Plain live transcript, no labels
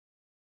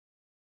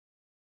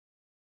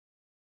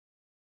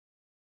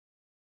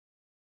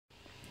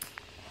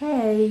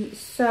Hey,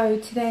 so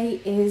today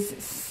is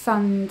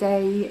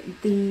Sunday,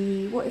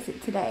 what is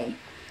it today?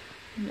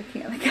 I'm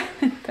looking at the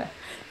calendar.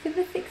 Is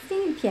it the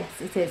 16th?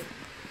 Yes, it is.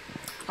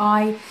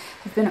 I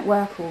have been at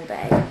work all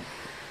day.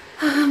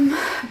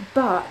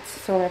 But,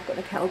 sorry, I've got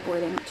the kettle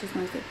boiling, which is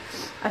noisy.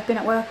 I've been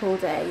at work all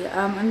day,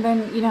 and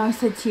then, you know, I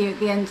said to you at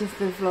the end of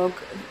the vlog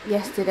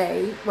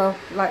yesterday, well,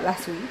 like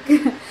last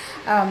week,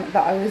 that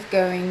I was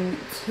going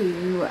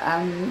to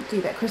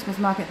do that Christmas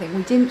market thing.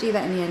 We didn't do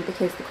that in the end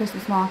because the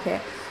Christmas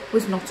market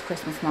was not a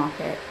Christmas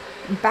market.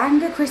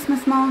 Bangor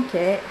Christmas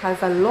market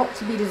has a lot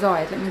to be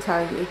desired, let me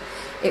tell you.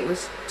 It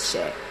was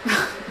shit.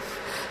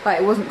 Like,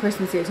 it wasn't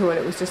Christmassy at all,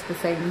 it was just the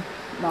same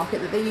market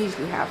that they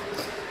usually have.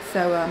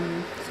 So,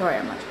 sorry,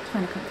 I'm actually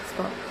trying to come to the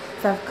spot.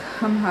 So I've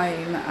come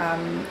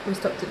home, we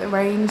stopped at the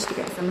range to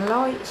get some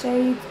light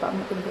shades, but I'm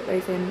not going to put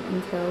those in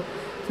until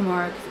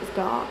tomorrow because it's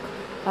dark,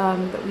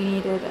 that we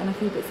needed, and a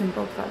few bits and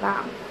bobs like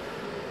that.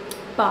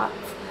 But,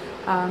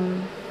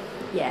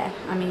 yeah,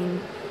 I mean,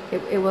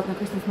 it wasn't a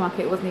Christmas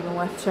market, it wasn't even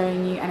worth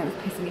showing you, and it was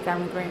pissing me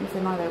down with rain,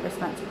 so neither of us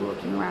fancied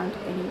walking around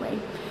anyway.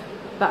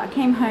 But I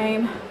came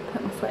home,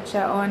 put my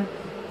sweatshirt on,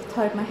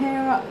 tied my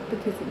hair up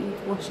because it needs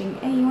washing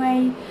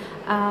anyway,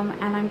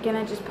 and I'm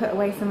gonna just put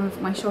away some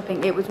of my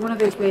shopping. It was one of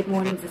those weird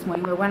mornings this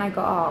morning where when I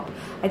got up,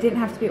 I didn't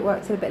have to be at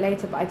work till a bit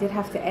later, but I did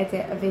have to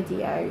edit a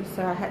video,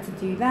 so I had to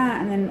do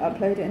that and then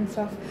upload it and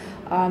stuff.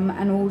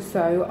 And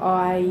also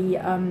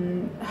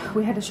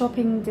we had a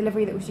shopping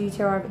delivery that was due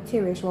to arrive at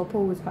 2ish while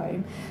Paul was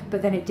home,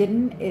 but then it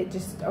didn't. It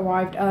just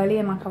arrived early,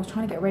 and like I was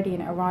trying to get ready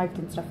and it arrived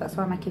and stuff. That's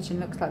why my kitchen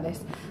looks like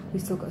this.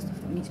 We've still got stuff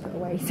that we need to put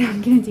away, so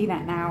I'm gonna do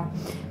that now,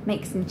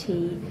 make some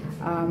tea,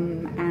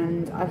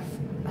 and I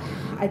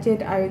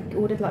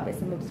ordered like bits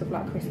and bobs of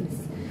like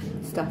Christmas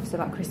stuff, so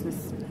like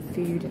Christmas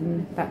food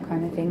and that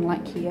kind of thing,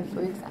 like here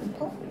for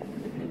example.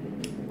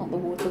 Not the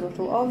water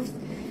bottle ofs,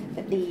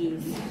 but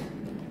these.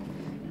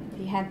 If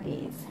you had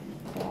these,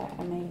 they're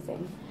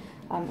amazing,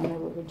 and they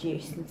were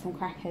reduced, and some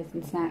crackers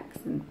and snacks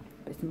and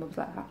bits and bobs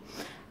like that.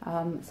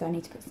 So I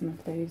need to put some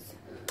of those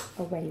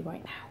away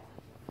right now.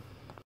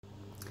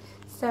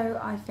 So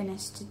I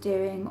finished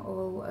doing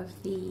all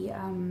of the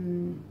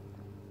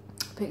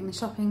putting the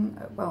shopping,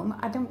 well,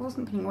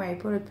 wasn't putting it away, I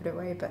probably put it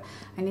away, but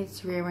I needed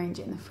to rearrange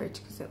it in the fridge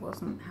because it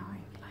wasn't how I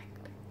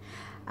liked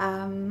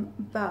it.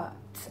 But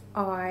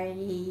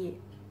I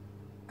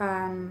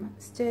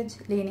stood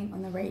leaning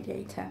on the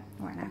radiator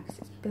right now because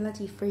it's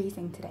bloody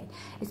freezing today.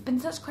 It's been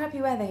such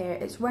crappy weather here,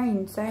 it's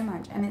rained so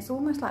much, and it's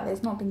almost like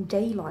there's not been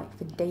daylight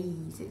for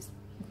days. It's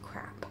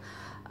crap.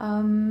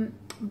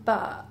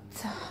 But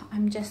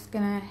I'm just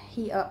gonna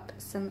heat up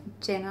some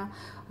dinner.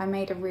 I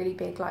made a really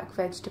big like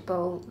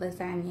vegetable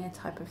lasagna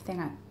type of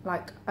thing.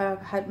 I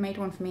had made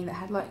one for me that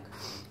had like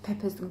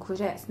peppers and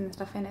courgettes and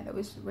stuff in it that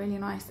was really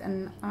nice,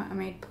 and I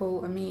made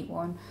Paul a meat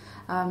one,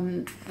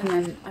 and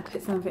then I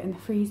put some of it in the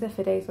freezer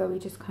for days where we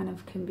just kind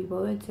of couldn't be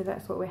bothered, so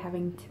that's what we're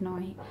having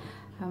tonight.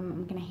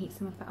 I'm gonna heat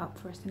some of that up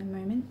for us in a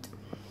moment,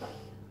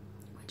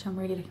 which I'm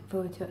really looking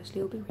forward to.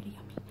 Actually, it'll be really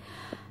yummy.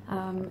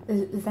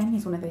 Lasagna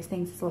is one of those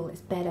things as well, it's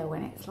better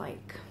when it's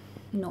like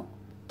not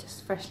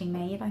just freshly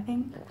made, I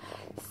think.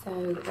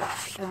 So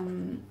that's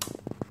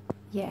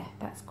yeah,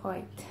 that's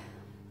quite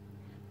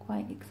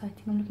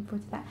exciting. I'm looking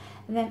forward to that.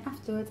 And then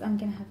afterwards I'm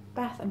gonna have a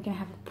bath. I'm gonna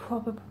have a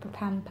proper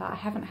pamper. I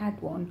haven't had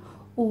one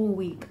all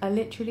week. I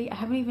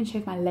haven't even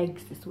shaved my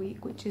legs this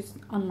week, which is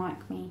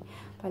unlike me,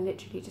 but I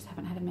literally just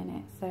haven't had a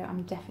minute, so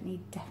I'm definitely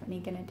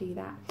gonna do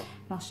that,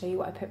 and I'll show you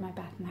what I put in my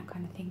bath and that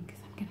kind of thing,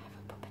 because I'm gonna have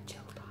a proper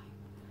chill time.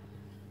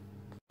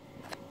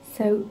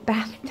 So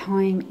bath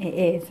time it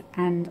is,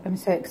 and I'm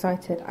so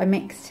excited. I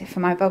mixed for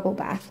my bubble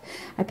bath.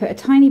 I put a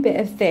tiny bit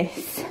of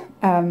this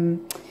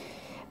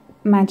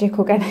Magic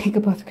Organic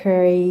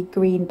Apothecary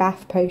green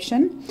bath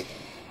potion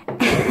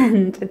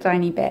and a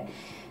tiny bit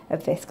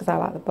of this because I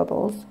like the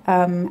bubbles,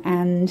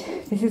 and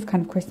this is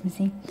kind of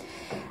Christmassy.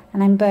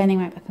 And I'm burning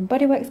my Bath and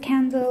Body Works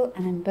candle,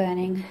 and I'm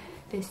burning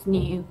this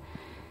new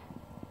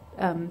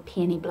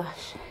peony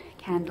blush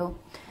candle.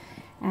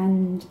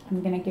 And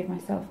I'm going to give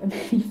myself a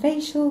mini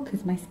facial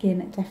because my skin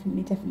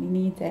definitely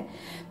needs it,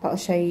 but I'll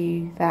show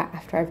you that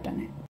after I've done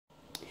it.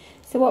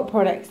 So what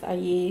products I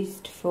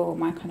used for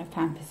my kind of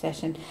pamper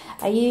session?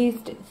 I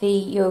used the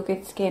Your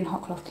Good Skin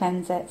Hot Cloth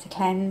Cleanser to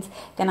cleanse.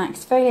 Then I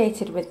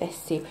exfoliated with this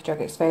Superdrug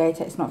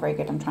exfoliator. It's not very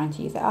good, I'm trying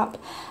to use it up.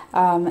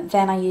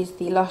 Then I used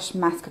the Lush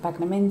Mask of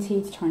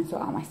Agnaminty to try and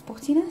sort out my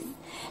spottiness.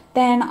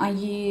 Then I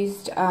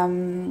used, I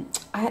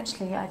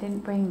didn't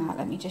bring that,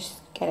 let me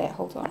just get it,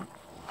 hold on.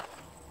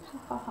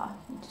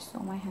 You just saw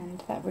my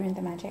hand, that ruined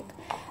the magic.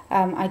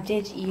 I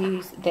did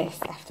use this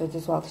afterwards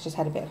as well to just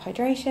add a bit of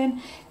hydration.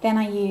 Then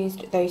I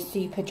used those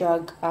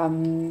Superdrug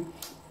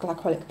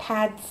glycolic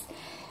pads,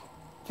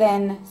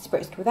 then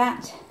spritzed with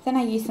that. Then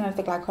I used some of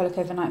the glycolic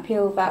overnight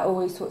peel. That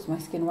always sorts my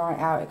skin right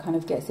out. It kind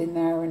of gets in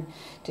there and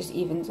just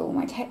evens all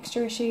my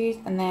texture issues.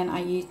 And then I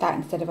used that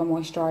instead of a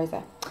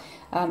moisturiser.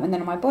 And then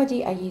on my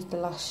body I used the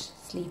Lush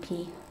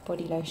Sleepy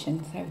body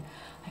lotion. So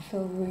I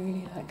feel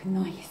really like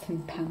nice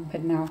and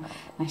pampered now.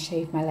 I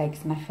shaved my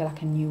legs and I feel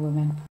like a new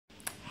woman.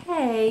 Hey,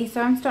 Hey, so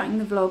I'm starting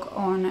the vlog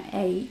on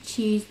a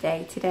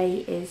Tuesday. Today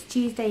is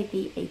Tuesday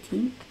the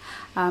 18th.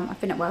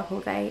 I've been at work all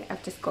day.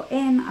 I've just got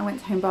in. I went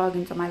to Home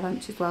Bargains on my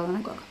lunch as well, and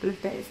I got a couple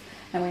of bits.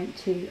 I went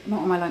to,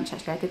 not on my lunch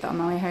actually, I did that on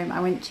my way home. I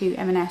went to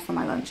M&S on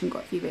my lunch and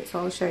got a few bits, so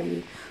I'll show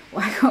you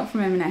what I got from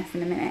M&S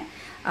in a minute.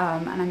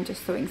 And I'm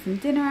just sorting some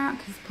dinner out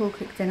because Paul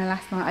cooked dinner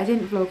last night. I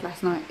didn't vlog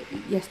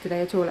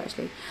yesterday at all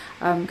actually,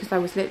 because I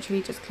was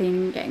literally just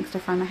cleaning, getting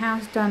stuff around the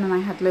house done, and I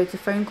had loads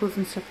of phone calls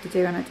and stuff to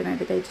do, and I don't know,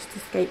 the day just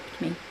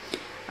escaped me.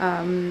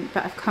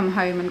 But I've come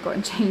home and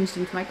gotten changed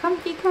into my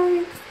comfy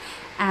clothes,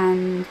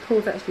 and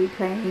Paul's actually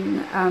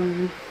playing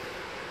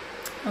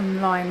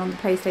online on the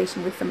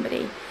PlayStation with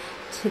somebody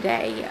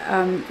today,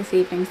 this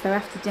evening. So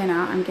after dinner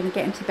I'm going to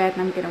get into bed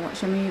and I'm going to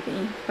watch a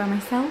movie by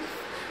myself,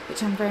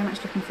 which I'm very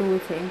much looking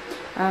forward to.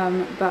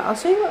 But I'll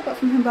show you what I got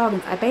from Home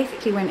Bargains. I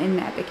basically went in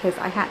there because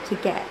I had to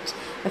get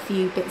a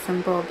few bits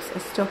and bobs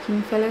as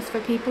stocking fillers for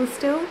people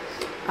still.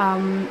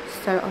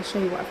 So I'll show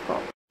you what I've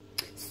got.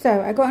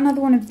 So I got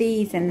another one of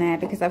these in there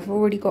because I've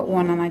already got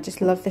one and I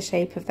just love the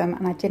shape of them,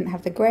 and I didn't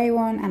have the grey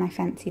one and I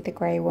fancied the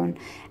grey one,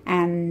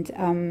 and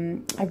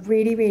I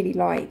really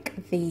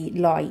like the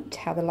light,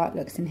 how the light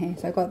looks in here.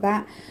 So I got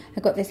that.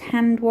 I got this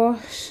hand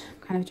wash,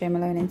 kind of Jo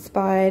Malone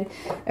inspired,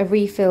 a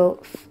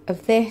refill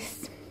of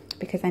this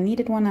because I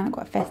needed one, and I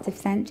got a festive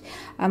scent.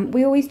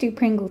 We always do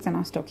Pringles in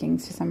our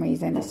stockings for some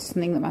reason. It's just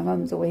something that my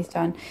mum's always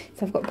done.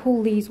 So I've got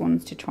Paul these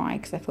ones to try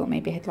because I thought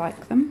maybe he'd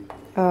like them.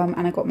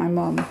 And I got my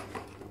mum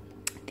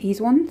these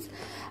ones.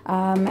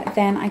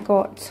 Then I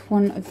got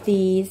one of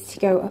these to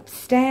go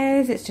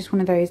upstairs. It's just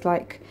one of those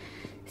like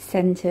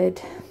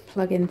scented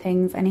plug-in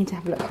things. I need to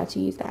have a look how to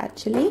use that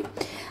actually.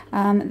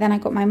 Then I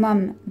got my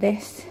mum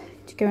this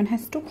to go in her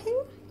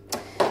stocking.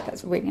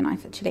 That's really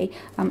nice actually.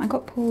 I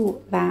got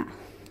Paul that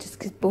just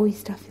because boy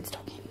stuff in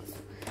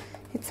stockings,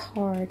 it's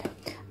hard.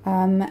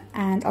 And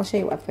I'll show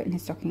you what I put in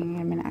his stocking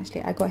in a minute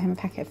actually. I got him a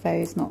packet of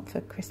those, not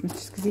for Christmas,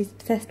 just because he's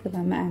obsessed with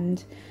them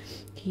and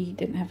he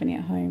didn't have any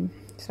at home.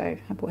 So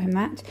I bought him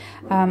that.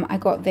 I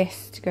got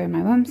this to go in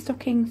my mum's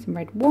stocking, some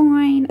red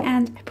wine,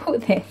 and I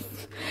bought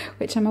this,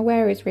 which I'm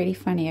aware is really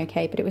funny,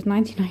 okay, but it was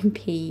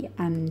 99p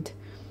and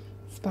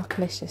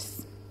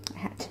TheSparkleicious. I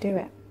had to do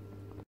it.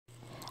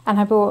 And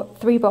I bought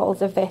 3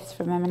 bottles of this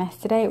from M&S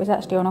today. It was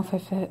actually on offer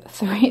for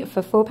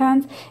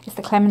 £4. It's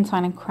the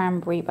clementine and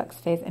cranberry Bucks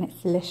Fizz, and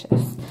it's delicious.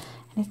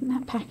 And isn't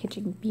that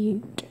packaging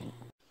beaut?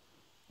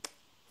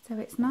 So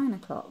it's 9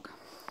 o'clock.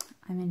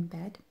 I'm in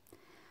bed.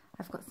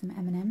 I've got some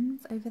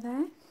M&Ms over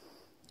there,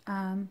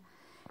 and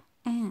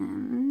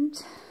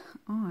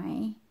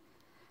I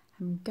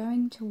am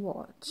going to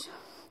watch,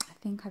 I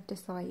think I've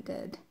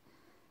decided,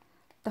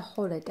 The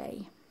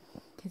Holiday,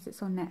 because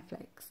it's on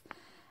Netflix,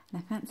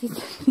 and I fancy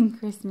something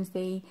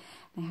Christmassy,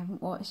 and I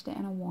haven't watched it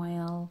in a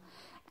while,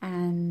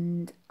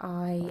 and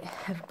I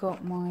have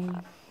got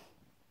my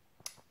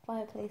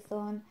fireplace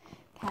on,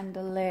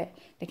 candle lit,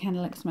 the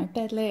candle next to my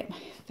bed lit, my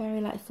fairy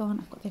lights on,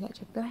 I've got the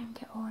electric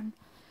blanket on.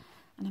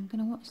 And I'm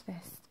going to watch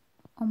this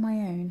on my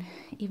own,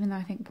 even though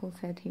I think Paul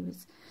said he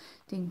was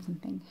doing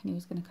something and he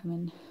was going to come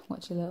and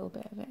watch a little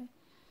bit of it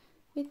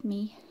with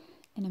me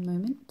in a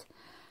moment.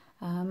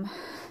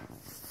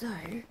 So,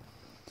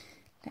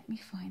 let me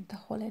find The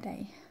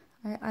Holiday.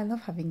 I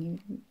love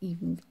having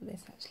evenings like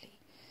this actually,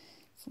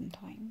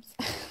 sometimes.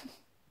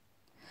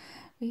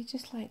 We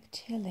just like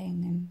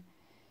chilling and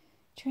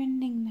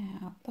trending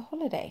now. The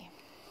Holiday.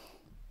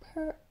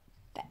 Perfect.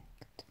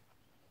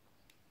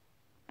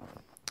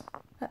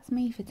 That's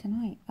me for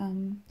tonight.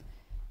 I'm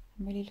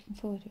really looking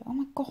forward to it. Oh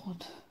my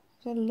god,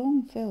 it's a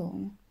long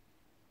film.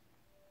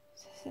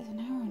 This is an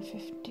hour and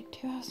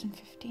 2 hours and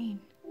 15.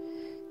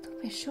 It's got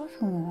to be a short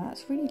film than that.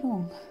 That's really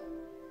long.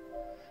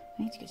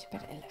 I need to go to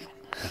bed at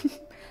 11.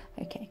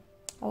 Okay,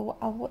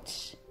 I'll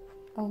watch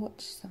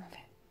some of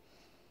it.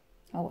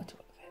 I'll watch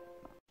all of it.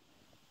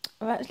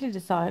 I've actually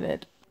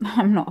decided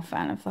I'm not a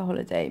fan of The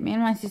Holiday. Me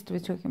and my sister were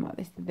talking about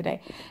this the other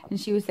day, and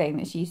she was saying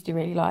that she used to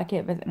really like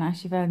it, but now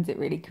she finds it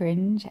really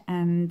cringe.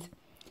 And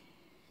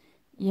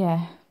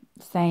yeah,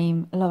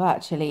 same. Love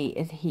Actually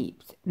is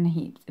heaps and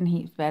heaps and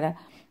heaps better.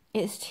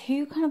 It's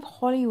too kind of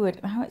Hollywood,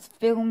 and how it's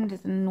filmed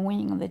is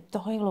annoying, and the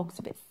dialogue's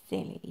a bit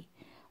silly.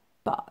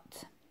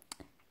 But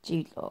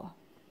Jude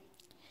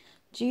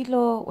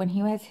Law, when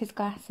he wears his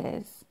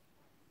glasses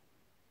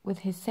with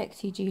his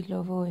sexy Jude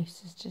Law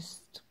voice, is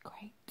just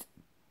great.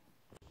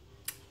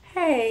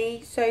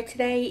 Hey, so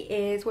today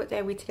is, what day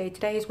are we today?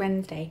 Today is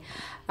Wednesday,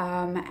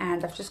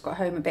 and I've just got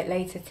home a bit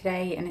later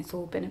today, and it's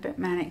all been a bit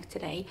manic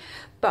today,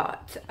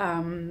 but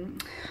I'm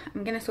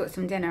going to sort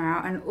some dinner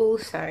out. And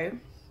also,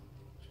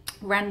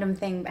 random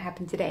thing that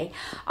happened today,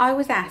 I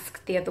was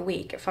asked the other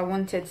week if I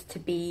wanted to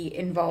be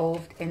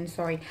involved in,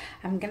 sorry,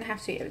 I'm going to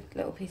have to eat a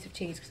little piece of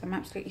cheese because I'm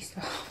absolutely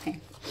starving.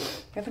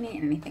 I haven't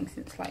eaten anything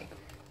since like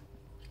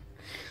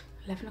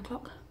 11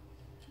 o'clock.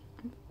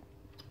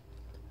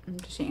 I'm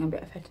just eating a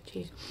bit of feta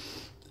cheese.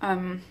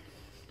 I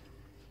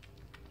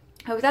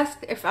was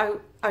asked if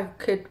I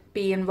could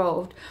be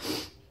involved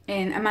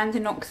in Amanda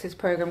Knox's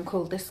program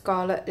called The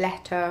Scarlet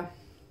Letter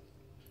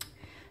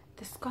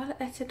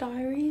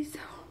Diaries.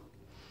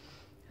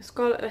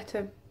 Scarlet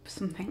Letter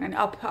something, and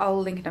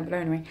I'll link it down below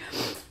anyway.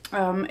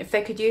 If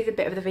they could use a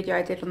bit of the video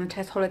I did on the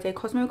Tess Holiday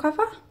Cosmo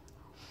cover.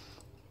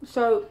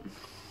 So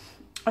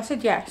I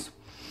said yes,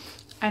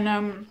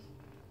 and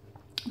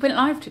went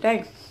live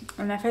today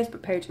on their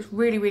Facebook page. It's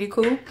really, really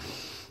cool.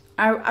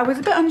 I was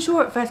a bit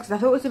unsure at first because I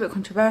thought it was a bit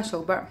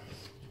controversial, but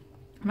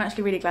I'm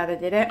actually really glad I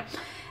did it.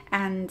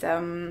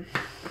 And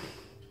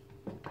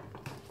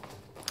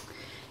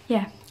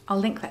yeah, I'll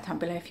link that down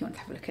below if you want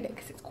to have a look at it,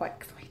 because it's quite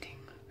exciting.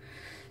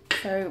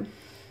 So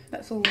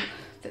that's all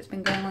that's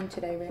been going on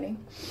today, really.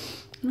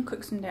 I'm gonna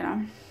cook some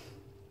dinner.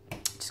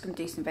 Just gonna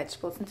do some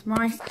vegetables and some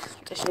rice.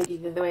 I showed you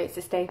the other way.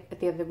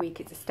 The other week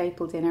it's a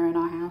staple dinner in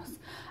our house.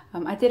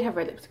 I did have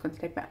red lipstick on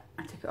today, but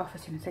I took it off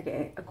as soon as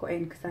I got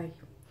in because I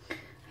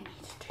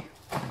needed to.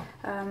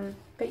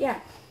 But yeah,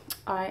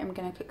 I am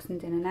gonna cook some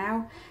dinner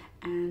now,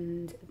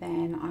 and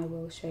then I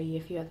will show you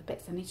a few other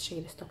bits. I need to show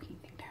you the stocking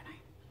thing, don't I?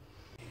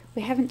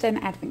 We haven't done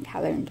advent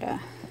calendar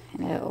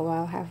in a little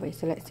while, have we?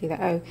 So let's do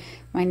that. Oh,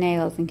 my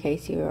nails, in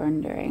case you were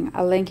wondering.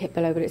 I'll link it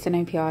below, but it's an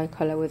OPI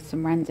colour with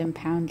some random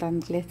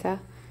Poundland glitter.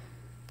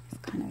 It's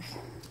kind of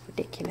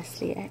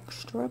ridiculously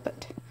extra,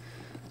 but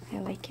I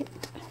like it.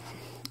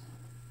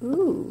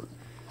 Ooh,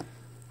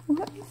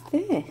 what is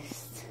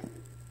this?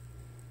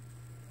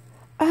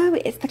 Oh,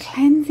 it's the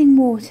cleansing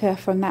water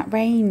from that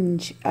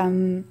range.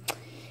 Oh,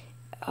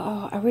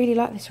 I really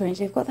like this range.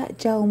 They've got that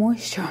gel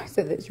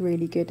moisturiser that's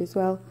really good as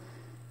well.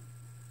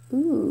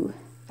 Ooh,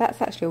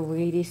 that's actually a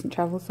really decent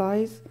travel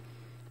size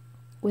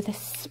with a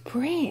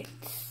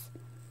spritz.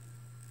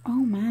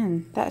 Oh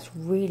man, that's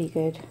really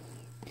good.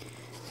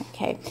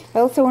 Okay, I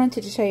also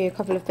wanted to show you a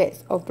couple of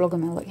bits of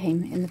Vlogmas that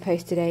came in the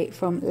post today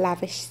from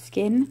Lavish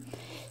Skin.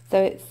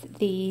 So it's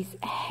these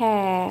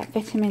hair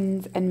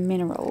vitamins and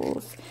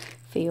minerals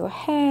for your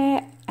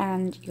hair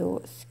and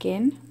your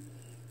skin.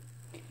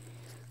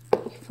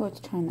 Looking forward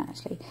to trying that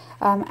actually.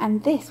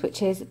 And this,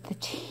 which is the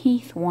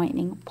teeth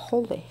whitening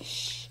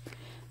polish. I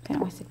don't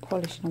know why I said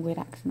polish in a weird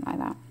accent like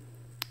that.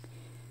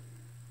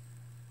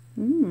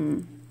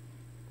 Clinically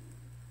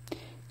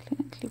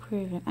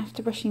proven.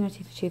 After brushing your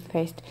teeth with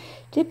toothpaste,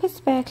 dip a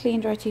spare clean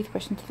dry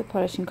toothbrush into the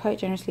polish and coat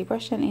generously.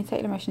 Brush gently in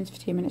circular motions for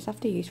 2 minutes.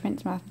 After use,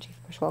 rinse mouth and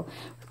toothbrush well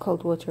with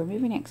cold water,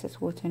 removing excess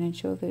water, and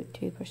ensure the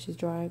toothbrush is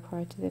dry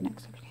prior to the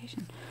next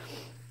application.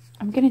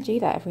 I'm going to do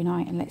that every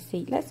night, and let's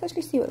see. Let's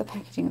actually see what the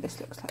packaging of this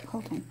looks like.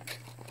 Hold on.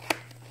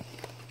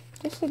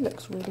 This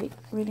looks really,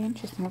 really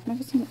interesting. I've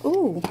never seen it.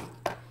 Ooh,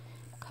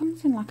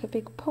 comes in like a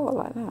big pot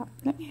like that.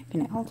 Let me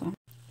open it. Hold on.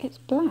 It's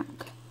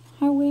black.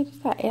 How weird is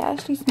that? It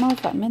actually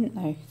smells like mint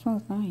though. It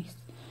smells nice.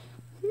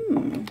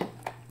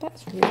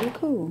 That's really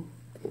cool.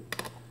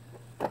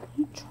 I'm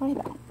going to try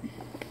that.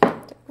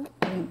 Oh,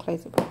 I didn't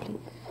close it properly.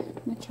 I'm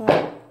going to try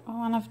it.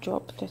 Oh, and I've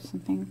dropped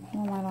something.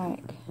 What am I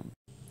like?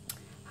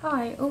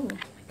 Hi. Oh, my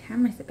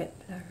camera's a bit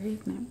blurry,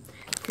 isn't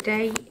it?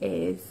 Today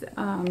is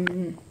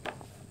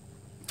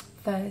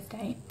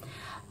Thursday.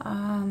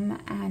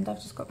 And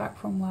I've just got back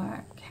from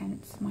work,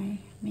 hence my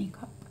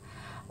makeup.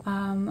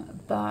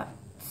 But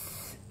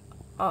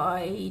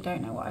I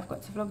don't know what I've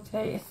got to vlog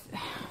today.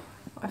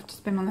 I've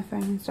just been on the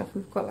phone and stuff.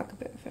 We've got like a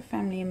bit of a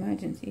family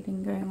emergency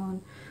thing going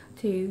on.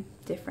 2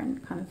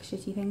 different kind of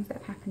shitty things that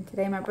have happened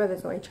today. My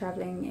brother's away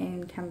travelling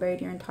in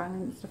Cambodia and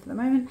Thailand and stuff at the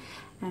moment,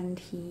 and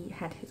he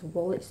had his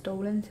wallet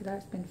stolen, so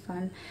that's been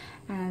fun.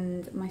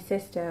 And my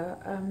sister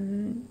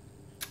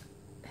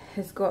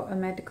has got a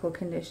medical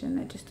condition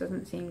that just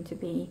doesn't seem to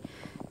be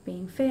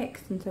being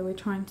fixed, and so we're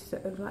trying to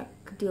sort of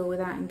like deal with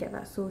that and get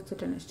that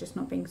sorted, and it's just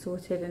not being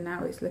sorted, and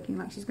now it's looking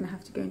like she's going to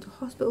have to go into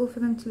hospital for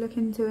them to look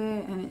into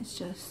it, and it's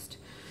just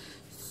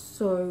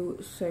so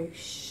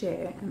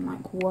shit and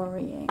like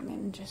worrying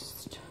and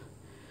just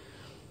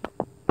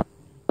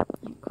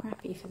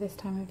crappy for this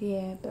time of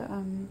year. But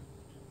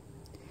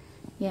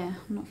yeah,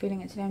 I'm not feeling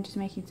it today. I'm just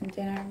making some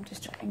dinner. I'm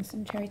just chopping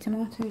some cherry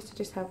tomatoes to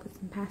just help with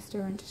some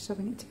pasta and just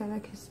shoving it together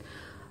because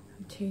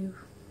I'm too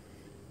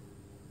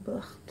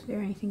blech to do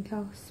anything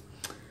else.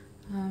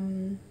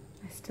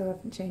 I still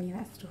haven't shown you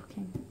that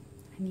stalking.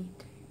 I need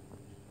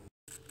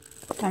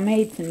to. I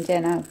made some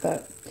dinner,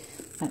 but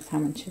that's how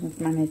much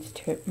I've managed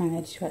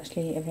to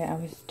actually eat of it. I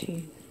was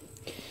too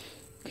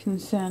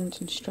concerned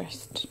and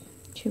stressed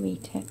to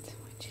eat it,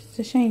 which is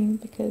a shame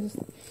because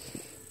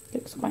it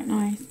looks quite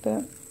nice,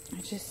 but I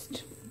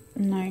just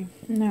no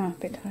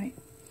appetite.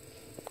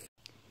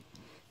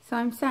 So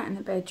I'm sat in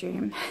the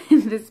bedroom,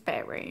 in the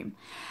spare room,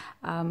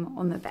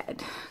 on the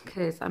bed,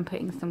 because I'm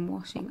putting some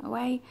washing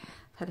away.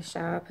 I've had a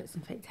shower, put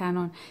some fake tan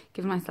on,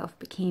 given myself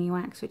bikini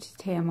wax, which is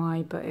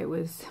TMI, but it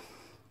was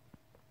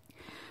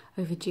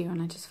overdue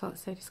and I just felt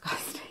so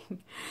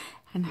disgusting.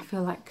 And I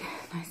feel like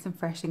nice and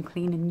fresh and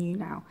clean and new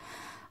now.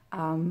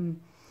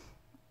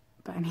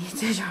 But I need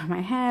to dry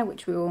my hair,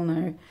 which we all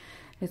know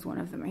is one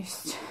of the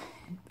most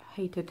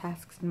hated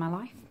tasks in my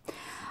life.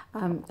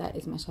 That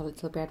is my Charlotte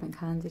Tilbury advent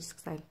calendar, just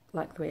because I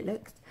like the way it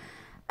looks.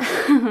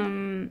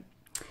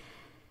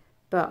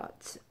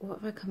 But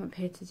what have I come up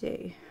here to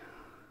do?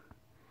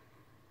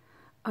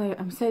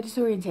 I'm so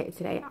disorientated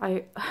today.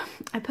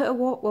 I put a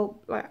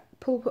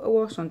Paul put a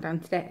wash on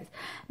downstairs,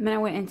 and then I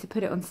went in to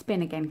put it on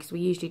spin again, because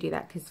we usually do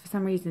that, because for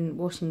some reason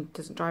washing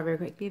doesn't dry very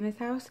quickly in this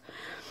house.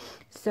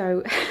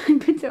 So I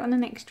put it on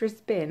an extra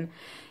spin,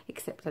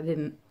 except I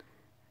didn't,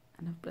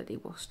 and I've bloody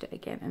washed it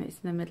again, and it's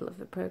in the middle of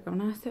the programme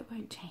now, so it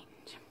won't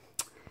change.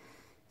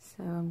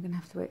 So I'm gonna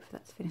have to wait for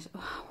that to finish.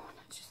 Oh,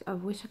 I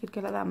wish I could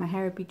go like that. My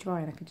hair would be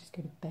dry and I could just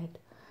go to bed.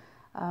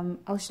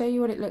 I'll show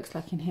you what it looks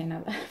like in here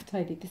now that I've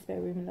tidied the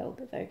spare room a little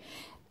bit though.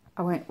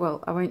 I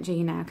won't show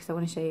you now, because I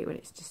want to show you when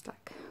it's just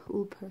like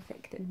all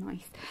perfect and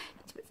nice.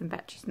 Let's put some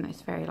batteries in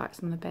those fairy lights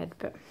on the bed,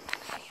 but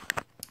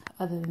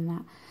other than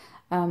that,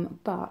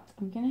 but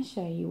I'm going to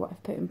show you what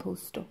I've put in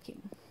Paul's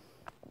stocking.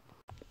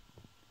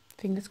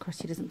 Fingers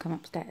crossed he doesn't come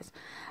upstairs.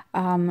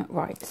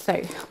 Right,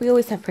 so we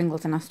always have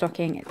Pringles in our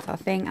stocking, it's our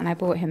thing, and I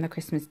bought him the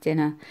Christmas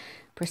dinner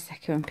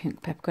Prosecco and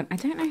pink peppercorn. I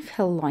don't know if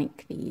he'll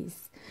like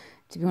these.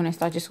 To be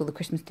honest, I just saw the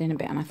Christmas dinner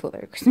bit and I thought they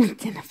were Christmas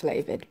dinner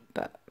flavoured,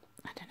 but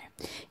I don't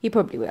know. He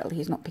probably will.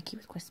 He's not picky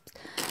with crisps.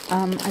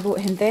 I bought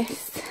him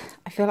this.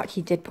 I feel like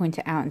he did point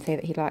it out and say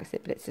that he likes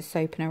it, but it's a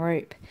soap and a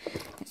rope.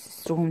 It's a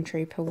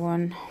Stormtrooper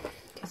one,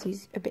 because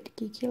he's a bit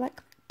geeky like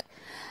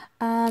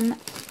that.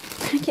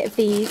 Packet of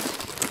these.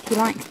 He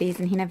likes these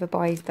and he never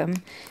buys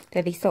them.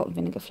 They're these salt and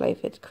vinegar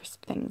flavoured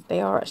crisp things. They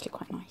are actually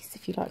quite nice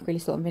if you like really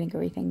salt and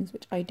vinegary things,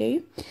 which I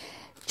do.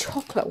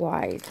 Chocolate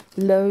wise,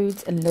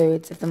 loads and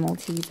loads of the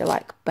Maltesers are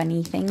like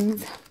bunny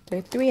things. There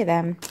are 3 of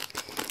them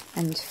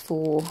and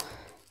 4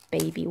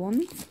 baby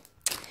ones.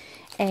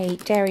 A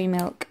dairy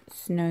milk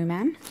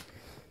snowman.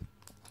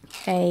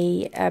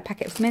 A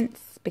packet of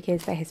mints,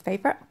 because they're his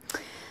favourite.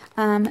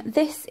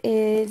 This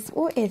is,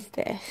 what is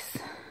this?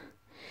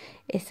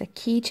 It's a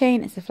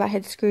keychain, it's a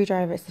flathead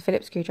screwdriver, it's a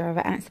Phillips screwdriver,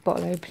 and it's a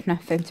bottle opener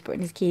for him to put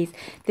in his keys.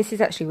 This is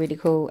actually really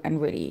cool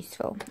and really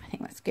useful. I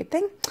think that's a good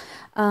thing.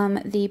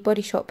 The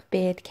Body Shop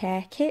beard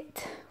care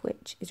kit,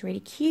 which is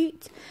really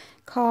cute.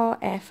 Car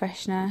air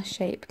freshener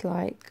shaped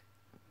like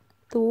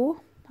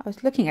Thor. I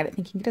was looking at it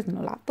thinking it doesn't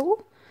look like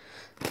Thor.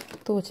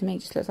 Thor to me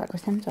just looks like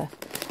Chris Hemsworth.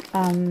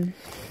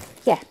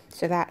 Yeah,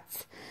 so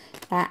that's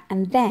that.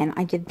 And then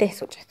I did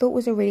this, which I thought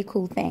was a really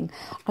cool thing.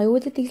 I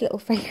ordered these little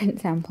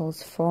fragrance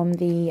samples from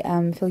the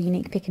Feel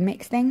Unique Pick and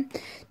Mix thing,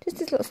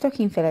 just as little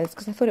stocking fillers,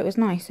 because I thought it was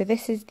nice. So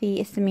this is the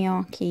Issa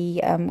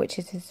Miyake, which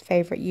is his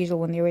favourite usual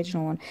one, the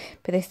original one,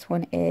 but this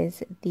one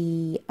is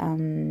the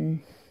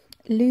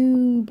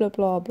Lou blah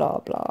blah blah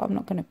blah. I'm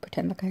not going to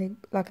pretend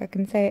like I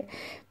can say it,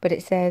 but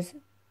it says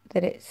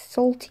that it's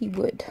salty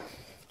wood.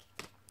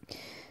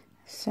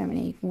 So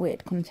many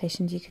weird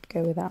connotations you could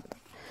go with that.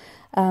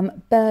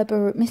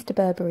 Mr.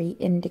 Burberry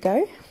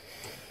Indigo.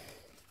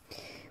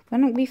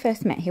 When we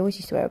first met, he always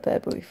used to wear a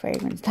Burberry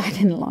fragrance that I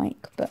didn't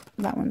like, but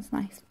that one's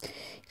nice. He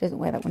doesn't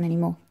wear that one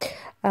anymore.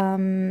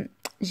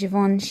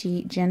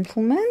 Givenchy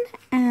Gentleman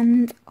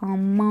and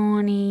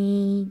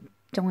Armani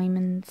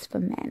Diamonds for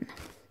Men.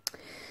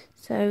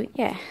 So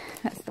yeah,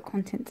 that's the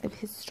contents of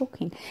his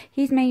stocking.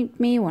 He's made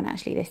me one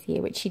actually this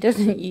year, which he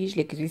doesn't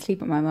usually, because we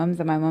sleep at my mum's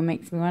and my mum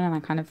makes me one, and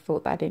I kind of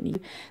thought that I didn't need,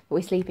 but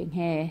we're sleeping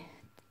here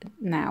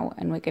now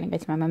and we're going to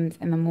go to my mum's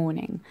in the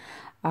morning.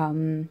 So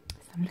I'm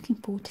looking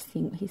forward to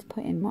seeing what he's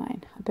put in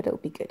mine. I bet it'll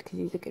be good, because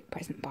he's a good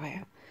present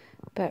buyer.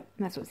 But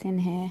that's what's in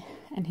here.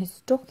 And his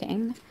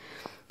stocking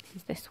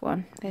is this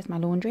one. There's my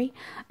laundry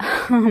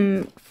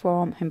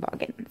from Home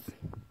Bargains.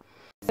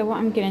 So what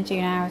I'm going to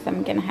do now is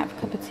I'm going to have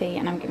a cup of tea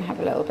and I'm going to have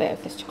a little bit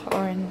of this chocolate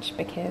orange,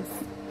 because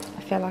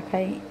I feel like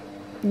I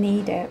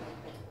need it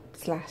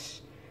 /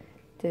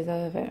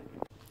 deserve it.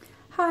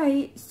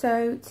 Hi,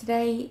 so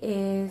today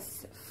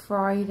is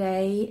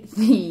Friday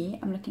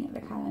I'm looking at the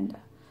calendar,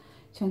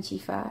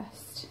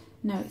 21st.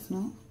 No, it's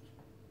not.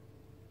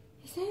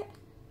 Is it?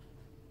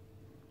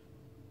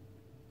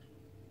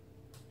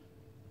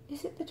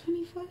 Is it the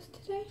 21st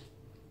today?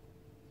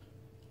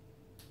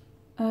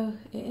 Oh,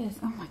 it is.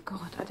 Oh my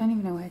god, I don't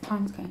even know where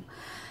time's going.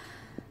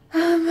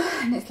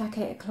 And it's like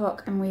 8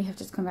 o'clock and we have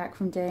just come back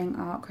from doing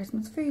our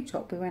Christmas food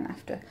shop. We went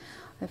after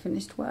I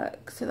finished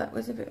work, so that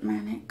was a bit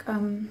manic.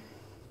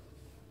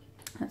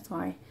 That's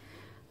why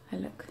I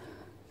look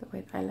the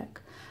way that I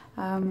look.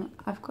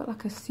 I've got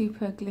like a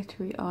super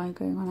glittery eye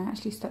going on. I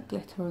actually stuck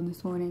glitter on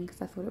this morning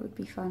because I thought it would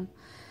be fun.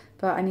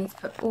 But I need to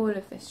put all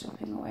of this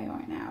shopping away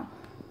right now.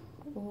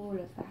 All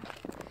of that.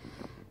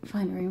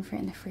 Find room for it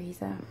in the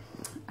freezer.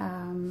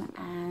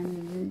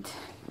 And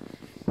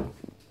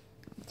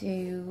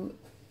do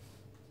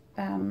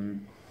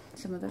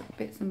some of the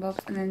bits and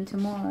bobs. And then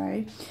tomorrow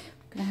I'm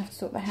going to have to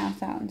sort the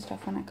house out and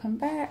stuff when I come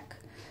back.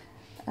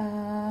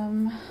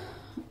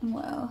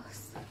 What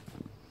else?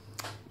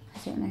 I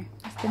don't know.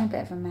 It's been a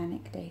bit of a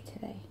manic day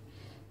today,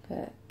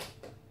 but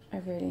I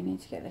really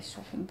need to get this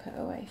shopping put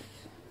away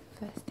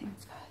first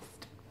things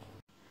first.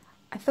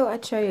 I thought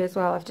I'd show you as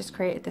well, I've just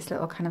created this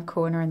little kind of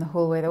corner in the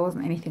hallway. There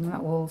wasn't anything on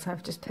that wall, so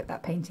I've just put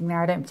that painting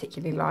there. I don't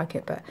particularly like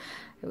it, but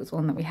it was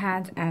one that we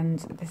had, and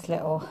this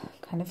little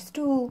kind of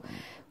stool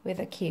with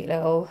a cute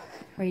little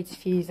reed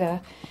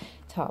diffuser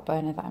tart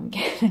burner that I'm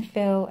going to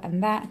fill,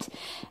 and that.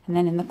 And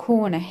then in the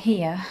corner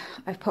here,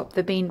 I've popped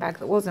the beanbag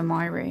that was in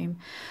my room.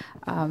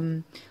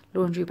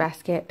 Laundry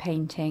basket,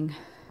 painting,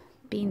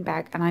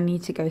 beanbag, and I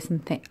need to find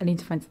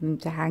something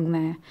to hang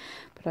there,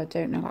 but I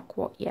don't know like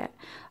what yet.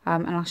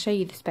 And I'll show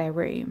you the spare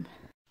room.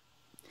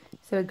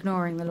 So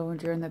ignoring the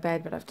laundry on the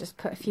bed, but I've just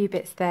put a few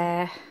bits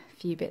there, a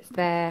few bits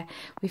there.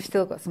 We've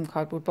still got some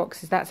cardboard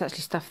boxes. That's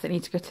actually stuff that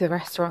needs to go to the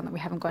restaurant that we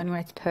haven't got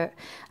anywhere to put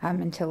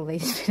until they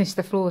finish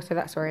the floor, so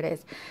that's where it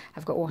is.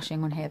 I've got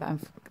washing on here that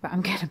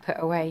I'm going to put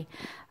away.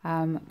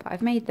 But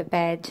I've made the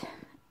bed,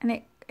 and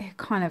it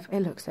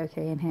looks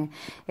okay in here.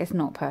 It's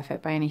not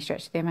perfect by any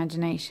stretch of the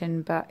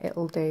imagination, but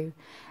it'll do.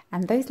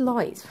 And those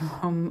lights that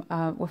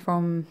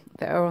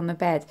are on the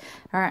bed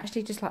are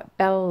actually just like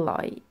bell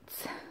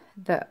lights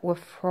that were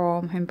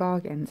from Home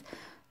Bargains.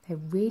 They're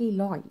really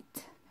light.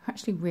 They're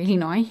actually really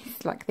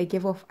nice. Like, they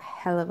give off a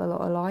hell of a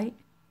lot of light.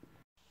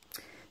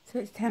 So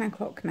it's 10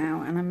 o'clock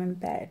now, and I'm in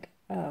bed.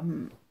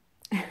 And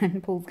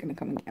Paul's going to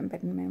come and get in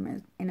bed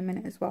in a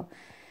minute as well.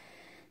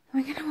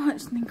 We're going to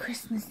watch something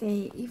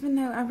Christmassy, even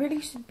though I really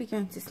should be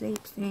going to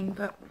sleep soon,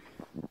 but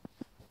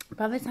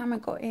by the time I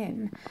got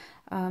in,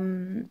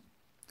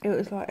 it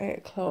was like 8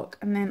 o'clock,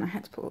 and then I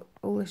had to put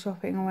all the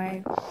shopping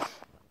away,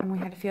 and we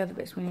had a few other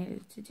bits we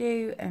needed to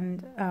do,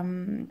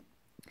 and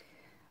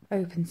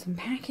open some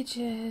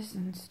packages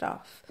and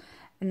stuff,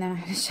 and then I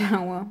had a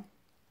shower,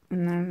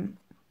 and then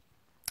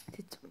I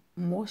did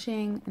some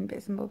washing and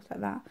bits and bobs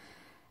like that,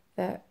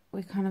 that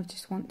we kind of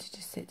just want to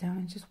just sit down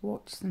and just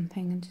watch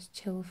something and just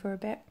chill for a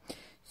bit.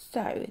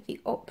 So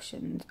the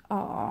options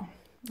are,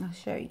 I'll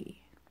show you.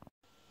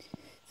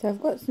 So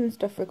I've got some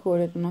stuff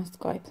recorded on our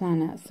Sky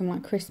Planner, some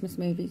like Christmas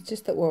movies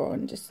just that were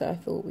on, just so I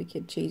thought we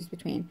could choose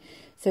between.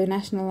 So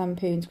National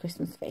Lampoon's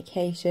Christmas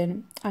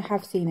Vacation. I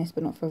have seen this,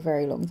 but not for a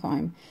very long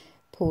time.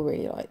 Paul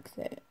really likes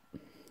it,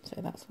 so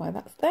that's why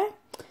that's there.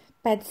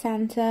 Bad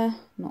Santa,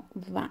 not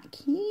that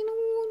keen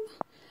on.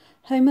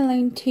 Home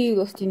Alone 2,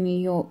 Lost in New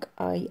York,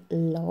 I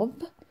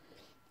love.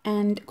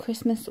 And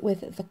Christmas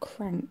with the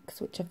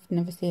Cranks, which I've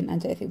never seen. I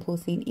don't think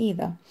Paul's seen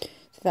either.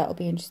 So that'll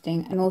be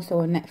interesting. And also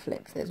on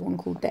Netflix, there's one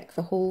called Deck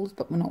the Halls,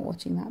 but we're not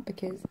watching that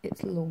because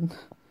it's long.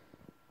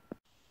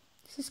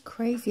 It's just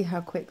crazy how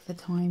quick the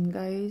time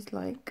goes.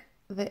 Like,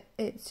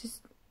 it's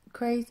just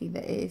crazy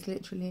that it is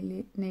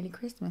literally nearly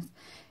Christmas.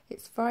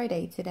 It's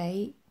Friday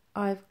today.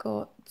 I've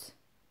got...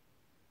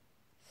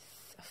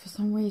 For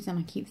some reason,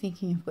 I keep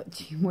thinking I've got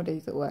 2 more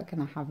days at work,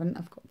 and I haven't.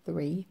 I've got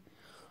 3,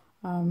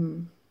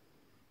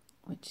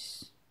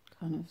 which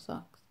kind of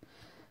sucks.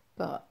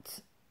 But,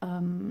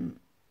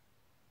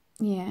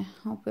 yeah,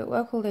 I'll be at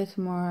work all day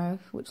tomorrow,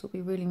 which will be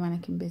really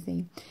manic and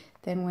busy.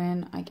 Then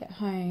when I get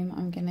home,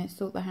 I'm going to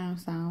sort the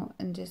house out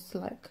and just,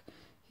 like,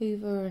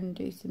 hoover and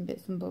do some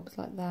bits and bobs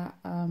like that.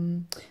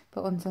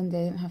 But on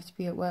Sunday, I don't have to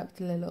be at work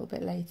till a little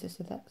bit later,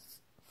 so that's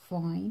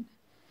fine.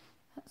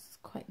 That's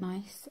quite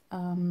nice.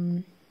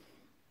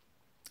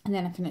 And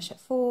then I finish at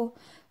 4.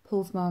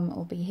 Paul's mum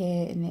will be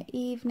here in the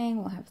evening.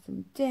 We'll have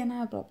some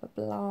dinner, blah, blah,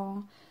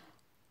 blah.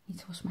 Need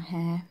to wash my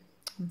hair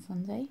on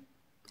Sunday.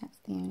 That's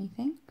the only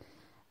thing.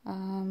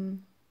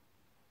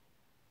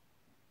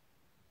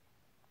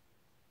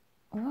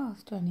 What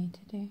else do I need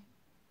to do?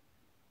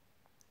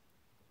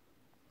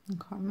 I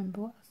can't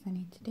remember what else I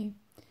need to do.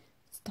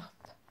 Stuff.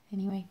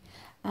 Anyway.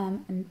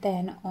 And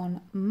then on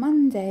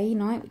Monday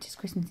night, which is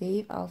Christmas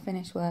Eve, I'll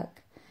finish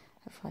work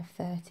at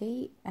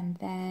 5:30, and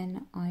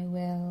then I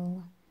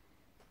will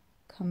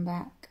come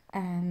back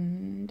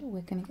and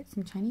we're going to get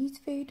some Chinese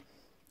food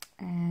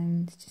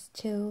and just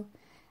chill.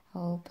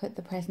 I'll put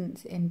the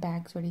presents in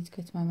bags ready to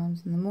go to my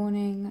mum's in the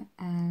morning,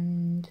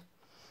 and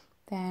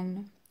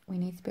then we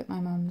need to be at my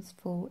mum's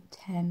for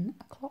 10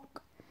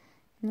 o'clock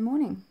in the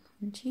morning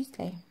on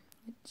Tuesday,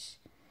 which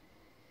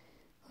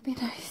will be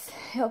nice.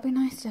 It'll be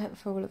nice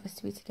for all of us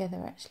to be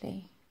together,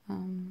 actually.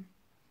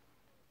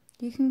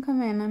 You can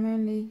come in, I'm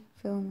only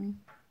filming.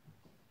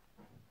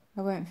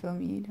 I won't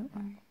film you, don't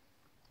worry.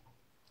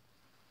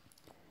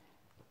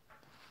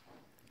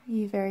 Are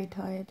you very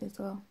tired as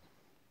well?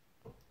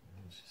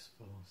 It's just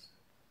fast.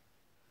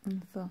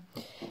 I'm full.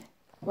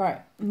 Right,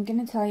 I'm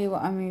going to tell you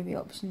what our movie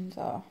options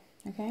are,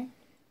 okay?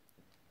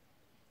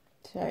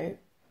 So,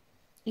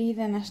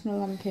 either National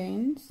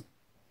Lampoons,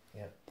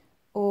 yep,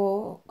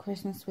 or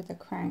Christmas with the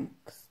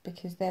Cranks,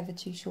 because they're the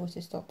 2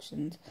 shortest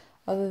options.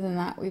 Other than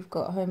that, we've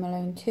got Home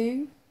Alone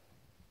 2,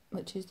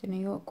 which is the New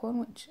York one,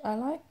 which I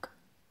like,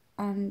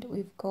 and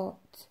we've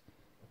got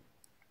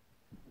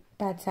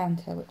Bad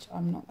Santa, which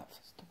I'm not that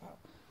fussed about.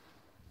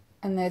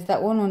 And there's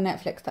that one on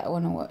Netflix that I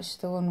want to watch,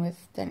 the one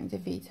with Danny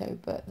DeVito,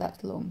 but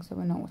that's long, so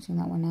we're not watching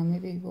that one now.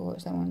 Maybe we'll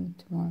watch that one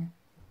tomorrow,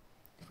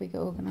 if we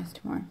get organised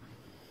tomorrow.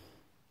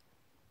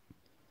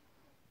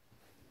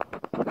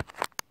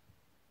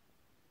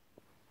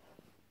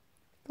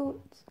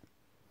 Thoughts?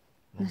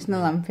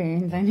 National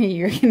Lampoons, I knew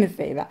you were going to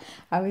say that.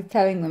 I was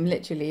telling them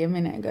literally a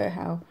minute ago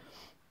how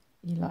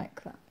you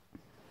like that.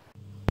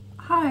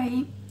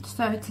 Hi,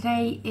 so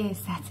today is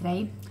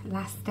Saturday,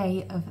 last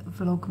day of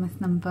Vlogmas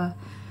number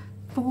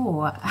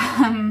 4.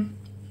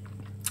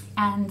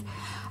 And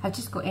I've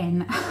just got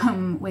in.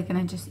 We're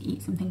gonna just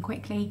eat something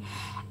quickly,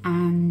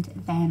 and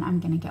then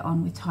I'm gonna get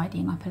on with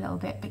tidying up a little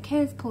bit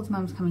because Paul's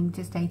mum's coming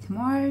to stay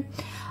tomorrow,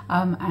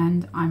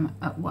 and I'm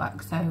at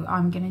work, so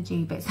I'm gonna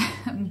do bits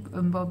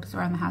and bobs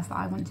around the house that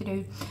I want to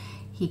do.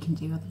 He can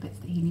do other bits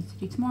that he needs to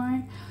do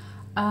tomorrow.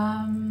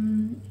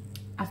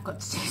 I've got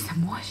to do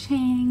some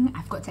washing,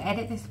 I've got to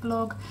edit this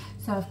vlog,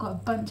 so I've got a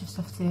bunch of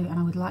stuff to do, and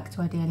I would like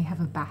to ideally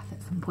have a bath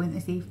at some point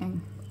this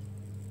evening.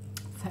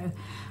 So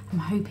I'm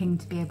hoping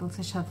to be able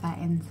to shove that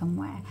in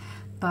somewhere.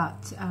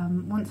 But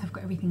once I've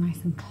got everything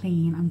nice and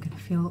clean, I'm going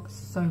to feel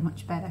so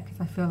much better because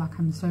I feel like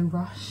I'm so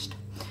rushed.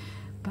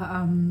 But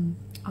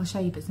I'll show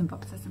you bits and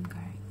bobs as I'm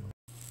going.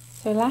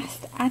 So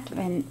last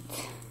advent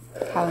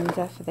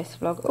calendar for this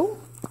vlog.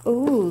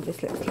 Oh,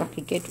 this looks like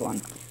a good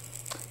one.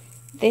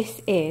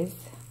 This is,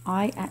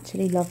 I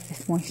actually love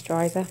this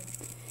moisturiser.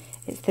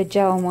 It's the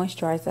gel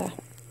moisturiser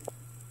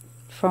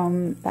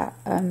from that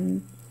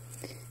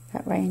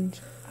range.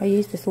 I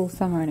used this all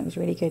summer and it was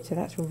really good, so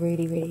that's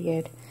really, really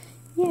good.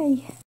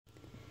 Yay!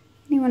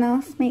 Anyone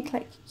else make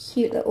like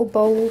cute little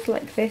bowls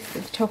like this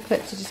with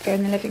chocolate to just go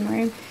in the living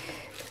room?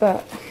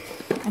 But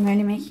I'm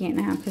only making it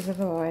now because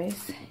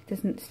otherwise it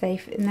doesn't stay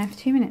in there for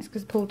 2 minutes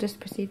because Paul just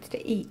proceeds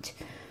to eat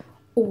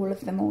all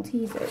of the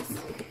Maltesers.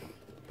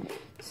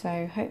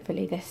 So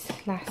hopefully this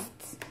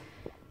lasts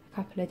a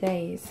couple of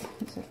days.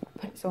 So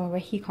put it somewhere where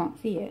he can't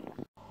see it.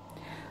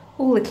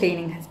 All the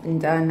cleaning has been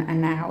done and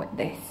now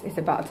this is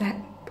about to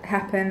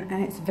happen,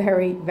 and it's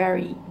very,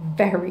 very,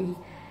 very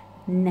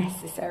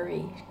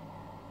necessary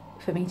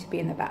for me to be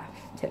in the bath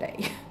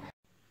today.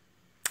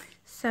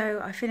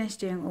 So I finished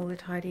doing all the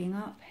tidying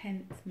up,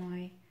 hence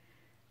my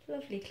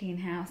lovely clean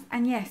house.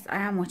 And yes, I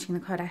am watching the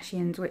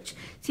Kardashians, which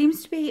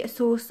seems to be a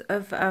source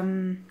of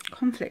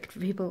conflict for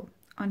people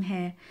on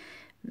here.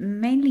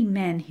 Mainly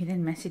men who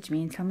then message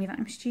me and tell me that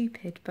I'm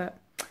stupid, but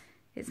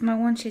it's my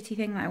one shitty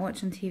thing that I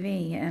watch on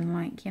TV, and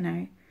like, you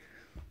know,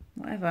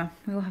 whatever.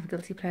 We all have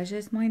guilty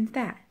pleasures. Mine's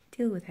that.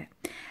 Deal with it.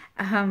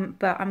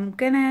 But I'm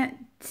gonna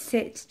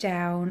sit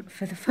down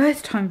for the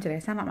first time today. I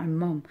sound like my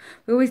mum.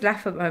 We always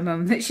laugh at my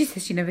mum that she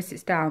says she never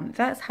sits down.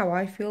 That's how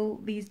I feel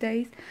these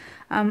days.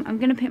 I'm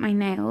gonna paint my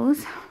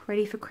nails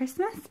ready for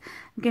Christmas.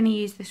 I'm gonna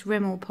use this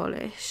Rimmel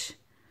polish.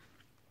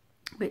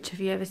 Which,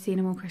 have you ever seen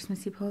a more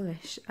Christmassy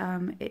polish?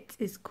 It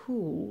is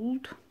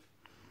called...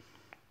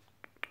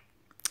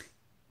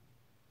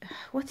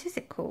 What is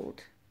it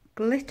called?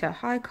 Glitter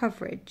High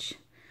Coverage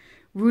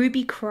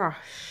Ruby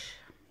Crush.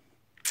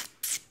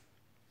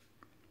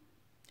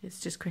 It's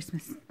just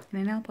Christmas in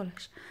a nail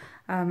polish.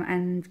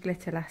 And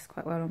glitter lasts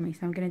quite well on me.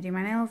 So I'm going to do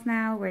my nails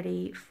now,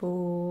 ready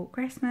for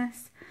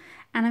Christmas.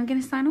 And I'm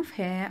going to sign off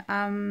here.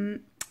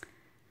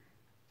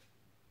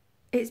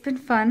 It's been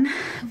fun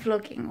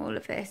vlogging all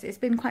of this. It's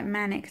been quite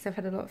manic because I've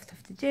had a lot of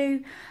stuff to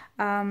do.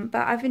 But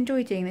I've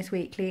enjoyed doing this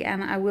weekly,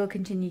 and I will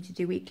continue to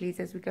do weeklies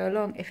as we go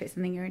along. If it's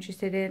something you're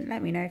interested in,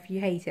 let me know. If you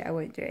hate it, I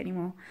won't do it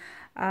anymore.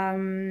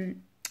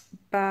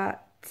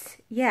 But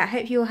yeah, I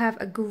hope you all have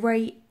a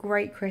great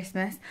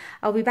Christmas.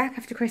 I'll be back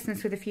after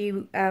Christmas with a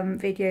few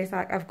videos.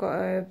 Like, I've got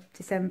a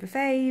December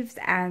faves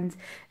and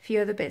a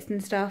few other bits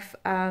and stuff,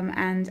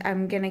 and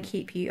I'm gonna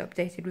keep you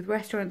updated with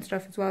restaurant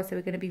stuff as well, so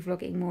we're gonna be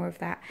vlogging more of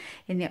that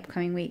in the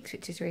upcoming weeks,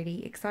 which is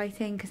really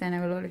exciting because I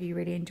know a lot of you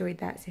really enjoyed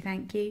that, so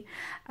thank you.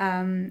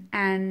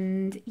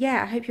 And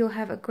yeah, I hope you all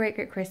have a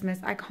great Christmas.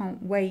 I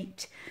can't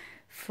wait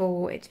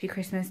for it to be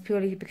Christmas,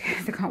 purely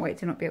because I can't wait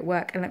to not be at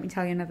work. And let me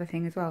tell you another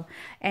thing as well.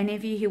 Any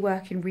of you who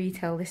work in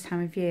retail this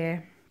time of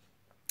year,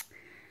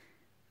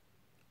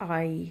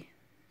 I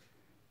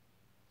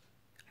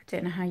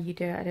don't know how you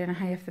do it. I don't know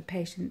how you have the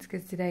patience,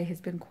 because today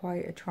has been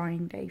quite a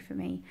trying day for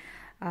me.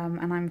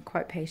 And I'm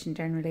quite patient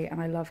generally,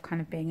 and I love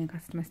kind of being in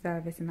customer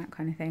service and that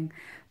kind of thing.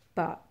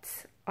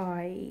 But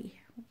I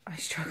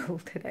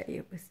struggled today.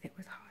 It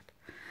was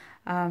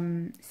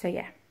hard. So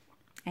yeah.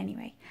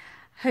 Anyway,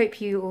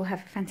 hope you all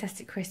have a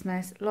fantastic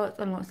Christmas. Lots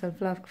and lots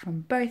of love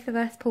from both of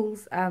us.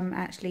 Paul's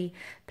actually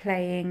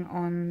playing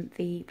on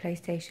the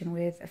PlayStation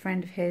with a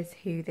friend of his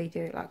who they do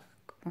it like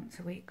once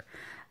a week.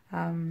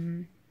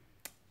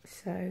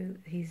 So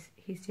he's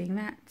doing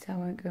that, so I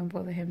won't go and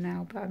bother him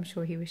now, but I'm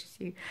sure he wishes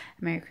you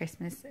a Merry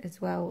Christmas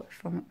as well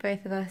from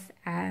both of us,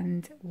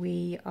 and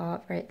we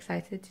are very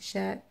excited to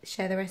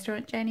share the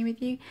restaurant journey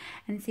with you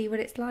and see what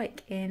it's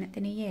like in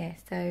the new year.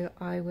 So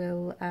I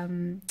will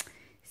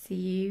see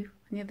you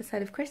on the other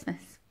side of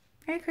Christmas.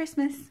 Merry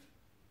Christmas!